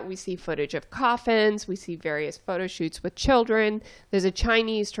at that, we see footage of coffins. We see various photo shoots with children. There's a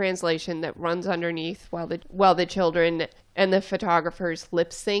Chinese translation that runs underneath while the children and the photographers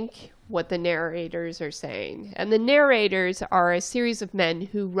lip sync what the narrators are saying. And the narrators are a series of men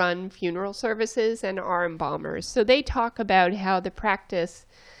who run funeral services and are embalmers. So they talk about how the practice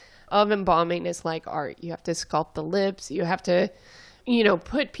of embalming is like art. You have to sculpt the lips. You have to,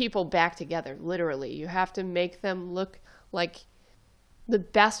 put people back together, literally. You have to make them look like the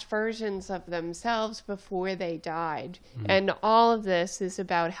best versions of themselves before they died. Mm-hmm. And all of this is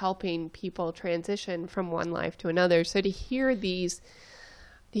about helping people transition from one life to another. So to hear these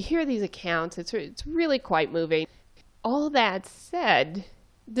accounts, it's really quite moving. All that said,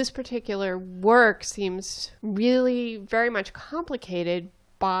 this particular work seems really very much complicated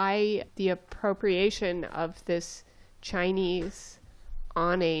by the appropriation of this Chinese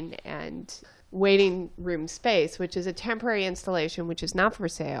awning and waiting room space, which is a temporary installation, which is not for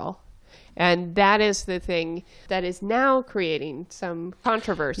sale. And that is the thing that is now creating some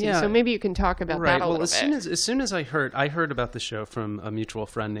controversy. Yeah. So maybe you can talk about that a little bit. As soon as I heard about the show from a mutual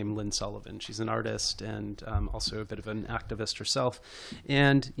friend named Lynn Sullivan. She's an artist and also a bit of an activist herself.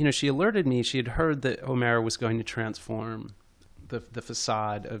 And, she alerted me. She had heard that Omer was going to transform the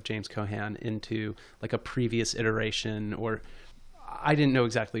facade of James Cohan into like a previous iteration, or I didn't know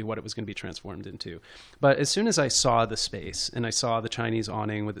exactly what it was going to be transformed into. But as soon as I saw the space and I saw the Chinese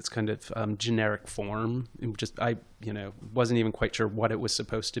awning with its kind of generic form, I wasn't even quite sure what it was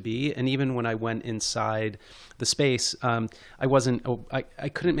supposed to be. And even when I went inside the space, I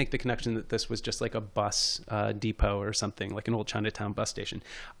couldn't make the connection that this was just like a bus depot or something, like an old Chinatown bus station.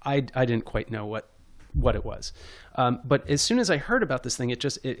 I didn't quite know what it was. But as soon as I heard about this thing,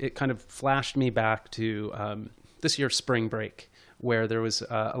 it kind of flashed me back to this year's spring break, where there was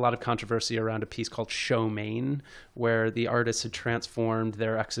a lot of controversy around a piece called Show Main, where the artists had transformed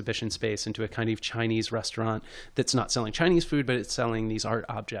their exhibition space into a kind of Chinese restaurant that's not selling Chinese food, but it's selling these art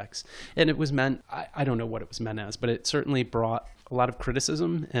objects. And it was meant, I don't know what it was meant as, but it certainly brought a lot of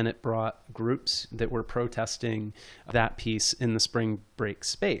criticism, and it brought groups that were protesting that piece in the spring break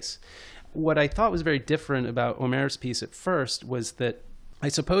space. What I thought was very different about Omer's piece at first was that I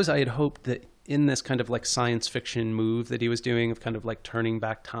suppose I had hoped that in this kind of like science fiction move that he was doing of kind of like turning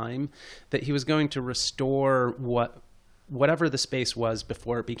back time, that he was going to restore whatever the space was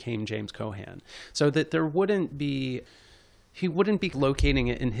before it became James Cohan, so that he wouldn't be locating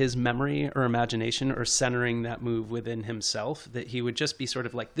it in his memory or imagination or centering that move within himself, that he would just be sort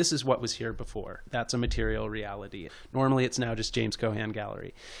of like, this is what was here before. That's a material reality. Normally it's now just James Cohan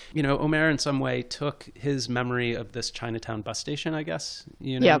Gallery. Omer in some way took his memory of this Chinatown bus station, I guess,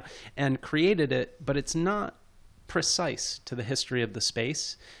 Yep. and created it, but it's not precise to the history of the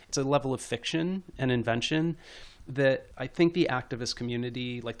space. It's a level of fiction and invention that I think the activist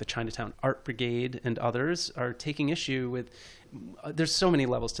community, like the Chinatown Art Brigade and others, are taking issue with. There's so many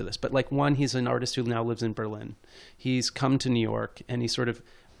levels to this, but like one, he's an artist who now lives in Berlin. He's come to New York, and he's sort of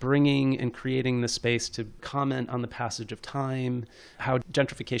bringing and creating the space to comment on the passage of time, how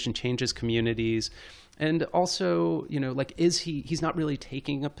gentrification changes communities. And also, like, he's not really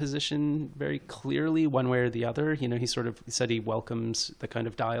taking a position very clearly one way or the other. He said he welcomes the kind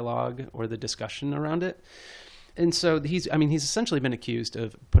of dialogue or the discussion around it. And so he's essentially been accused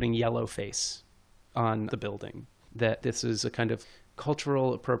of putting yellow face on the building, that this is a kind of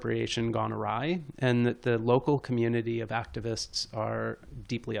cultural appropriation gone awry, and that the local community of activists are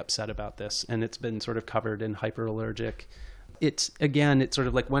deeply upset about this. And it's been sort of covered in Hyperallergic. It's sort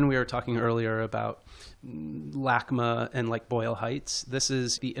of like when we were talking earlier about LACMA and like Boyle Heights, this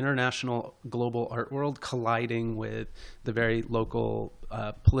is the international global art world colliding with the very local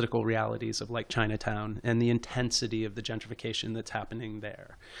political realities of like Chinatown and the intensity of the gentrification that's happening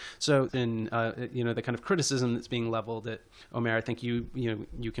there. So in the kind of criticism that's being leveled at Omer, I think you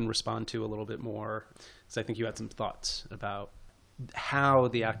can respond to a little bit more, because I think you had some thoughts about how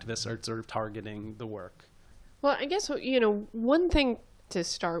the activists are sort of targeting the work. Well, I guess, one thing to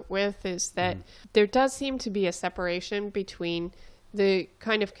start with is that there does seem to be a separation between the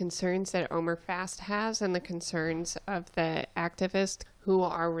kind of concerns that Omer Fast has and the concerns of the activists who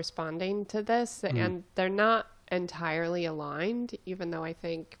are responding to this. And they're not entirely aligned, even though I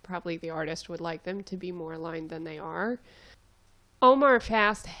think probably the artist would like them to be more aligned than they are. Omer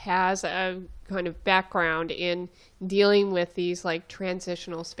Fast has a kind of background in dealing with these like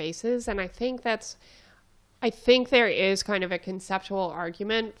transitional spaces. And I think there is kind of a conceptual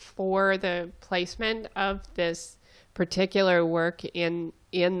argument for the placement of this particular work in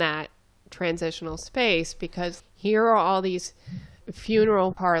that transitional space, because here are all these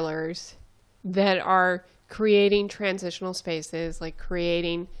funeral parlors that are creating transitional spaces, like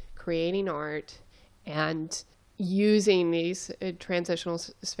creating art and using these transitional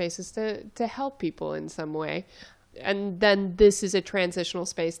spaces to help people in some way. And then this is a transitional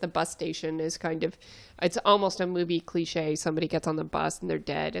space. The bus station is it's almost a movie cliche. Somebody gets on the bus and they're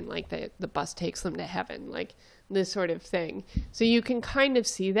dead, and like the bus takes them to heaven, like this sort of thing. So you can kind of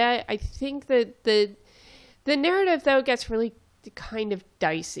see that. I think that the narrative, though, gets really kind of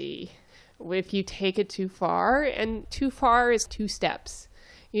dicey if you take it too far, and too far is 2 steps.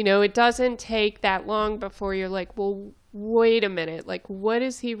 It doesn't take that long before you're like, well, wait a minute, like, what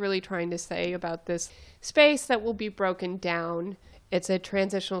is he really trying to say about this space that will be broken down? It's a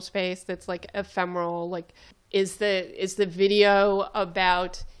transitional space that's like ephemeral. Like, is the video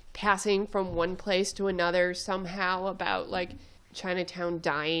about passing from one place to another somehow about like Chinatown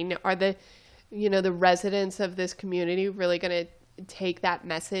dying? Are the residents of this community really going to take that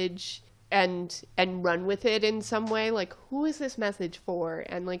message and run with it in some way? Like, who is this message for?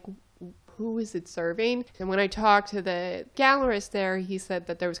 And like, who is it serving? And when I talked to the gallerist there, he said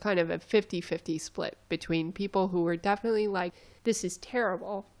that there was kind of a 50-50 split between people who were definitely like, this is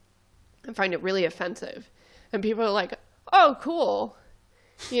terrible and find it really offensive, and people are like, oh, cool.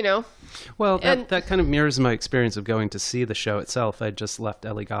 Well, that kind of mirrors my experience of going to see the show itself. I just left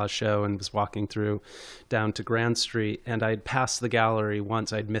Elie Gaux's show and was walking through down to Grand Street, and I'd passed the gallery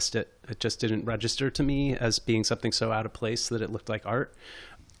once. I'd missed it. It just didn't register to me as being something so out of place that it looked like art.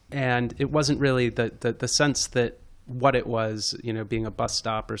 And it wasn't really the sense that what it was, being a bus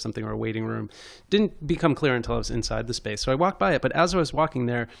stop or something, or a waiting room, didn't become clear until I was inside the space. So I walked by it, but as I was walking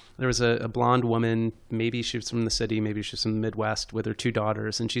there was a blonde woman, maybe she was from the city, maybe she was from the Midwest, with her 2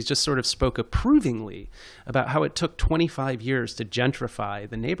 daughters, and she just sort of spoke approvingly about how it took 25 years to gentrify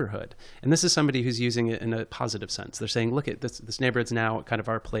the neighborhood. And this is somebody who's using it in a positive sense. They're saying, look, at this neighborhood's now kind of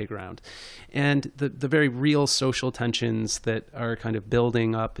our playground. And the very real social tensions that are kind of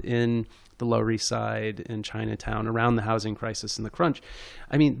building up in the Lower East Side in Chinatown around the housing crisis and the crunch.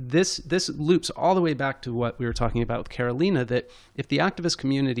 I mean, this loops all the way back to what we were talking about with Carolina, that if the activist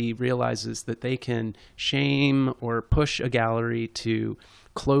community realizes that they can shame or push a gallery to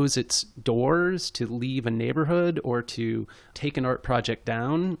close its doors, to leave a neighborhood, or to take an art project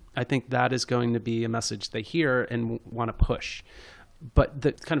down, I think that is going to be a message they hear and want to push. But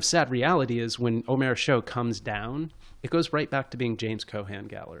the kind of sad reality is when Omer's show comes down, it goes right back to being James Cohan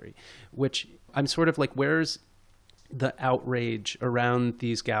Gallery, which I'm sort of like, where's the outrage around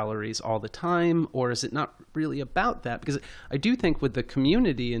these galleries all the time? Or is it not really about that? Because I do think with the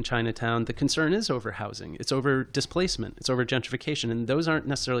community in Chinatown, the concern is over housing. It's over displacement. It's over gentrification. And those aren't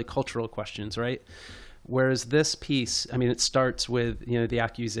necessarily cultural questions, right? Whereas this piece, I mean, it starts with, the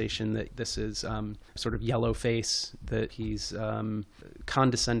accusation that this is sort of yellow face, that he's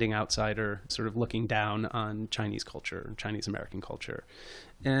condescending outsider, sort of looking down on Chinese culture, Chinese American culture.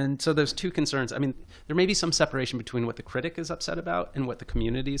 And so there's two concerns. I mean, there may be some separation between what the critic is upset about and what the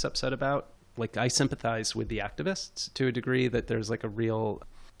community is upset about. Like, I sympathize with the activists to a degree that there's like a real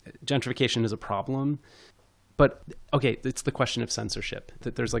gentrification is a problem. But okay, it's the question of censorship,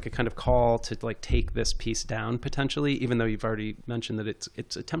 that there's like a kind of call to like take this piece down potentially, even though you've already mentioned that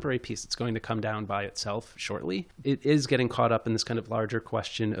it's a temporary piece. It's going to come down by itself shortly. It is getting caught up in this kind of larger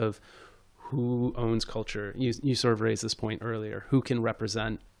question of who owns culture. You sort of raised this point earlier. Who can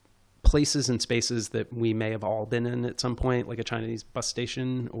represent places and spaces that we may have all been in at some point, like a Chinese bus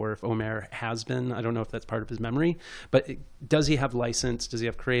station, or if Omer has been. I don't know if that's part of his memory, but does he have license? Does he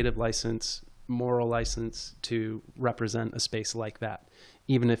have creative license, moral license to represent a space like that,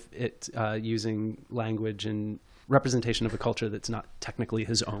 even if it's using language and representation of a culture that's not technically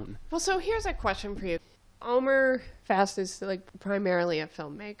his own? Well, so here's a question for you. Omer Fast is like primarily a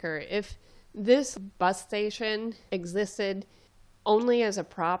filmmaker. If this bus station existed only as a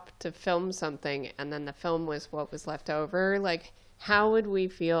prop to film something, and then the film was what was left over, like, how would we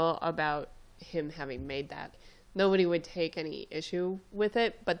feel about him having made that? Nobody would take any issue with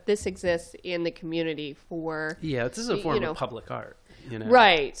it, but this exists in the community for... Yeah, this is a form of public art,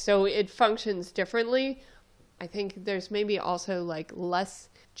 Right, so it functions differently. I think there's maybe also like less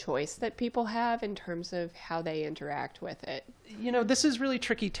choice that people have in terms of how they interact with it. This is really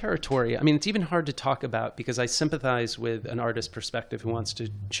tricky territory. I mean, it's even hard to talk about because I sympathize with an artist perspective who wants to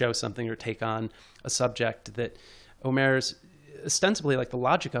show something or take on a subject that Omer's ostensibly, like, the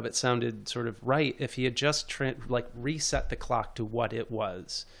logic of it sounded sort of right if he had just reset the clock to what it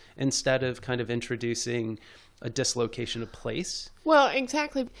was instead of kind of introducing a dislocation of place. Well,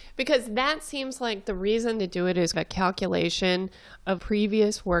 exactly, because that seems like the reason to do it is a calculation of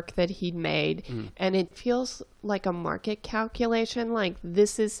previous work that he'd made, and it feels like a market calculation, like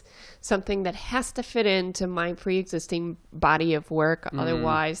this is something that has to fit into my pre-existing body of work,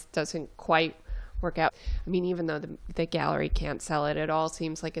 otherwise doesn't quite work out. I mean, even though the gallery can't sell it, it all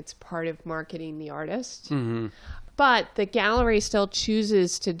seems like it's part of marketing the artist. Mm-hmm. But the gallery still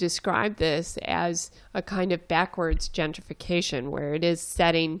chooses to describe this as a kind of backwards gentrification, where it is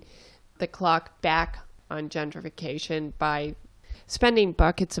setting the clock back on gentrification by spending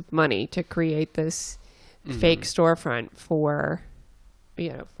buckets of money to create this fake storefront for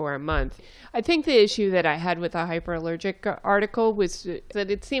a month. I think the issue that I had with the Hyperallergic article was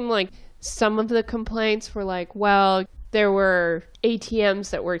that it seemed like some of the complaints were like, well, there were ATMs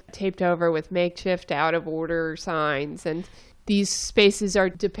that were taped over with makeshift out-of-order signs, and these spaces are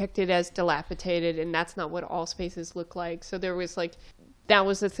depicted as dilapidated, and that's not what all spaces look like. So there was that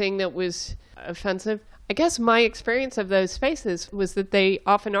was the thing that was offensive. I guess my experience of those spaces was that they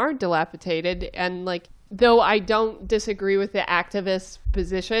often are dilapidated, and though I don't disagree with the activist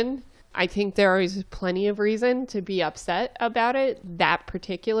position, I think there is plenty of reason to be upset about it. That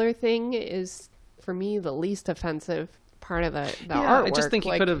particular thing is, for me, the least offensive part of the artwork. I just think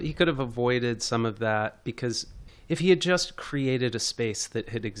he could have avoided some of that, because if he had just created a space that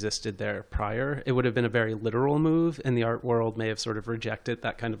had existed there prior, it would have been a very literal move, and the art world may have sort of rejected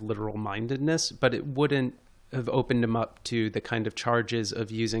that kind of literal mindedness, but it wouldn't have opened him up to the kind of charges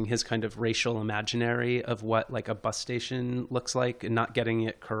of using his kind of racial imaginary of what a bus station looks like and not getting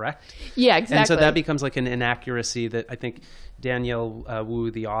it correct. Yeah, exactly. And so that becomes an inaccuracy that I think Danielle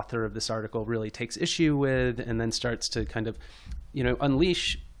Wu, the author of this article, really takes issue with, and then starts to kind of,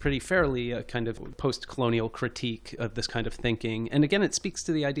 unleash pretty fairly a kind of post-colonial critique of this kind of thinking. And again, it speaks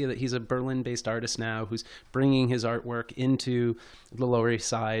to the idea that he's a Berlin-based artist now who's bringing his artwork into the Lower East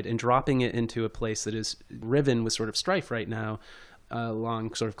Side and dropping it into a place that is riven with sort of strife right now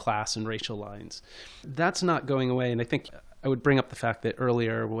along sort of class and racial lines. That's not going away. And I think I would bring up the fact that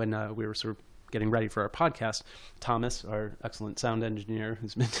earlier when we were sort of getting ready for our podcast, Thomas, our excellent sound engineer,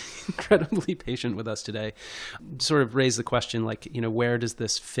 who's been incredibly patient with us today, sort of raised the question, where does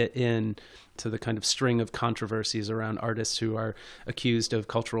this fit in to the kind of string of controversies around artists who are accused of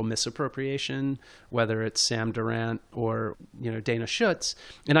cultural misappropriation, whether it's Sam Durant or, Dana Schutz.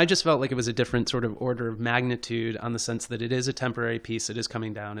 And I just felt like it was a different sort of order of magnitude, on the sense that it is a temporary piece. It is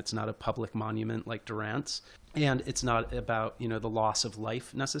coming down. It's not a public monument like Durant's. And it's not about, the loss of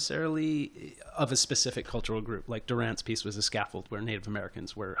life necessarily of a specific cultural group. Like Durant's piece was a scaffold where Native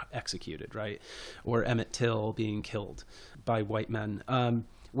Americans were executed, right? Or Emmett Till being killed by white men.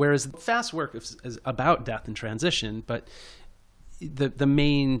 Whereas Fast's work is about death and transition, but the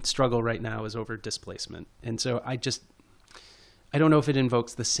main struggle right now is over displacement. And so I don't know if it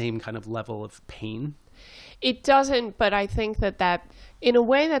invokes the same kind of level of pain It doesn't, but I think that in a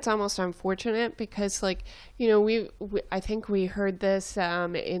way that's almost unfortunate because, like, you know, we I think we heard this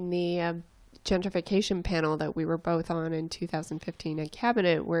in the gentrification panel that we were both on in 2015 at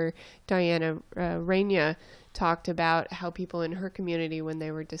Cabinet, where Diana Reina talked about how people in her community, when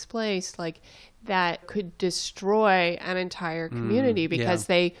they were displaced, like that could destroy an entire community because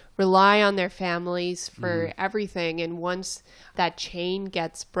they rely on their families for everything. And once that chain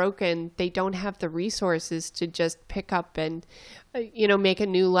gets broken, they don't have the resources to just pick up and, you know, make a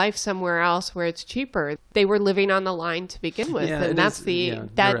new life somewhere else where it's cheaper. They were living on the line to begin with. Yeah, and that's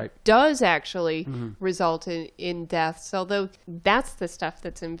that does actually result in deaths, although that's the stuff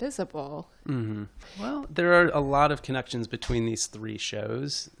that's invisible. Mm-hmm. Well, there are a lot of connections between these three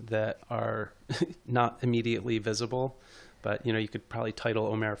shows that are not immediately visible, but you know, you could probably title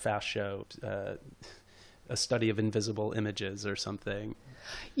Omer Fast Show a study of invisible images or something.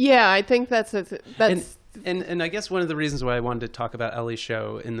 Yeah, I think that's and I guess one of the reasons why I wanted to talk about Ellie's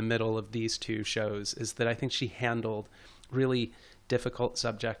show in the middle of these two shows is that I think she handled really difficult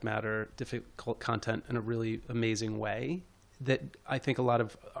subject matter, difficult content in a really amazing way that I think a lot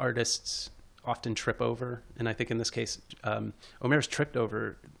of artists often trip over. And I think in this case, Omer's tripped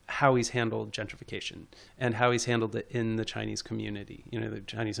over how he's handled gentrification and how he's handled it in the Chinese community, you know, the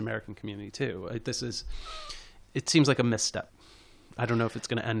Chinese American community too. It seems like a misstep. I don't know if it's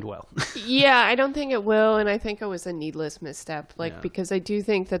going to end well. Yeah, I don't think it will. And I think it was a needless misstep, because I do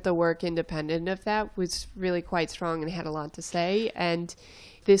think that the work independent of that was really quite strong and had a lot to say. And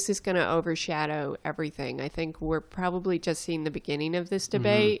this is going to overshadow everything. I think we're probably just seeing the beginning of this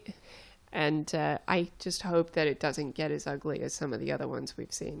debate. Mm-hmm. And I just hope that it doesn't get as ugly as some of the other ones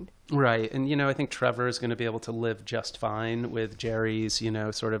we've seen. Right. And, you know, I think Trevor is going to be able to live just fine with Jerry's, you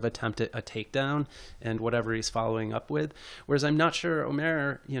know, sort of attempt at a takedown and whatever he's following up with. Whereas I'm not sure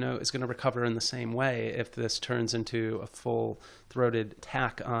Omer, you know, is going to recover in the same way if this turns into a full-throated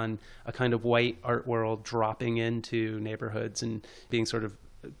attack on a kind of white art world dropping into neighborhoods and being sort of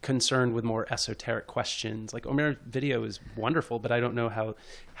concerned with more esoteric questions. Like Omer's video is wonderful, but I don't know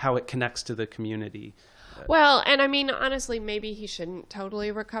how it connects to the community. Well, and I mean, honestly, maybe he shouldn't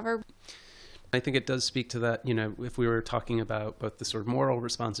totally recover. I think it does speak to that, you know, if we were talking about both the sort of moral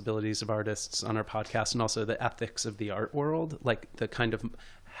responsibilities of artists on our podcast and also the ethics of the art world, like the kind of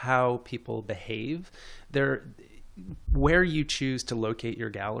how people behave there. Where you choose to locate your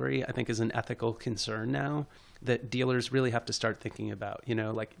gallery, I think, is an ethical concern now that dealers really have to start thinking about. You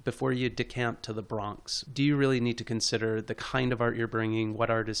know, like before you decamp to the Bronx, do you really need to consider the kind of art you're bringing,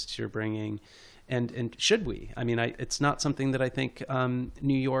 what artists you're bringing, and should we? I mean, it's not something that I think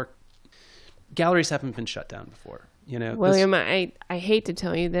New York galleries haven't been shut down before. You know, William, I hate to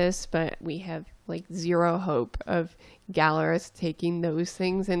tell you this, but we have like zero hope of gallerists taking those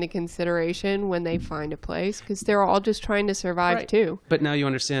things into consideration when they find a place, because they're all just trying to survive too. But now you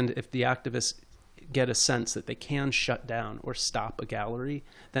understand, if the activists get a sense that they can shut down or stop a gallery,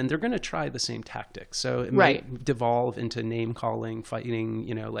 then they're going to try the same tactics. So it might devolve into name calling, fighting,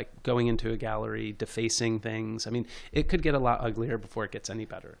 you know, like going into a gallery, defacing things. I mean, it could get a lot uglier before it gets any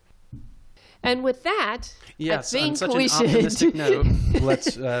better. And with that, yes, I think on such we an should optimistic note,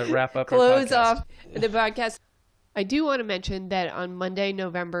 let's wrap up close our podcast. off the podcast. I do want to mention that on Monday,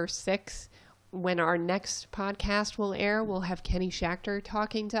 November 6th, when our next podcast will air, we'll have Kenny Schachter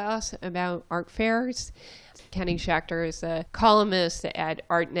talking to us about art fairs. Kenny Schachter is a columnist at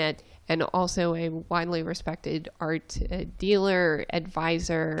ArtNet and also a widely respected art dealer,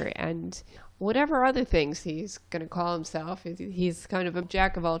 advisor, and whatever other things he's going to call himself. He's kind of a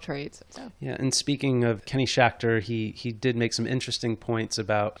jack of all trades. So. Yeah, and speaking of Kenny Schachter, he did make some interesting points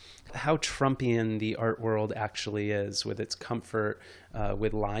about how Trumpian the art world actually is, with its comfort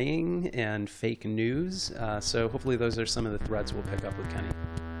with lying and fake news. So hopefully those are some of the threads we'll pick up with Kenny.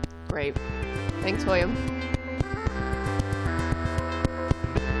 Great. Thanks, William.